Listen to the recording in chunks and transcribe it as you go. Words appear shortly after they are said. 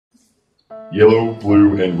yellow,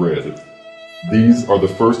 blue, and red. These are the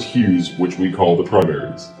first hues which we call the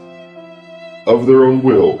primaries. Of their own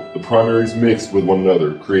will, the primaries mixed with one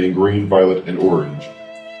another, creating green, violet, and orange.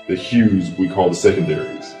 The hues we call the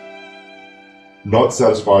secondaries. Not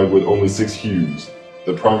satisfied with only 6 hues,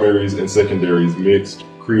 the primaries and secondaries mixed,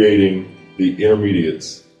 creating the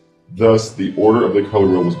intermediates. Thus, the order of the color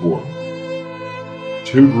wheel was born.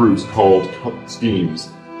 2 groups called schemes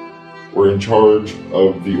were in charge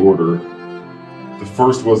of the order. The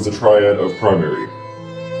first was the triad of primary.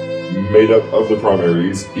 Made up of the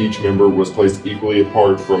primaries, each member was placed equally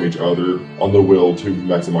apart from each other on the wheel to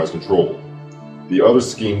maximize control. The other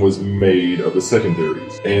scheme was made of the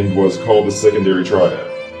secondaries, and was called the secondary triad.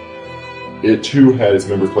 It too had its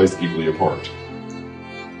members placed equally apart.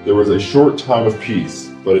 There was a short time of peace,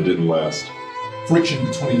 but it didn't last. Friction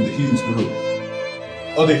between the hues grew.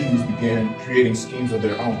 Other hues began creating schemes of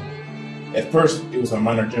their own. At first, it was a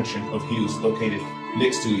minor junction of hues located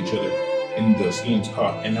next to each other in the schemes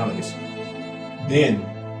called analogies. Then,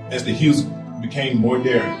 as the hues became more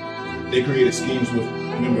daring, they created schemes with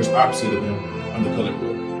members opposite of them on the color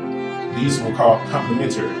wheel. These were called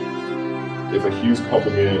complementary. If a hue's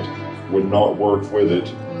complement would not work with it,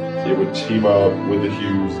 it would team up with the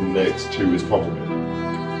hues next to its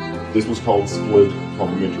complement. This was called split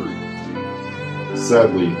complementary.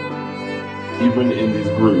 Sadly, even in these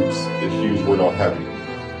groups, the hues were not happy.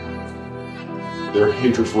 Their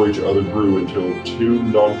hatred for each other grew until 2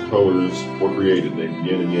 non-colors were created named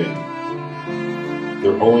yin and yang.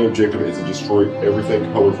 Their only objective is to destroy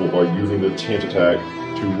everything colorful by using the tint attack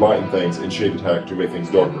to lighten things and shade attack to make things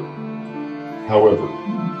darker. However,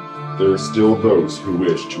 there are still those who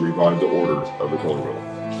wish to revive the orders of the color wheel.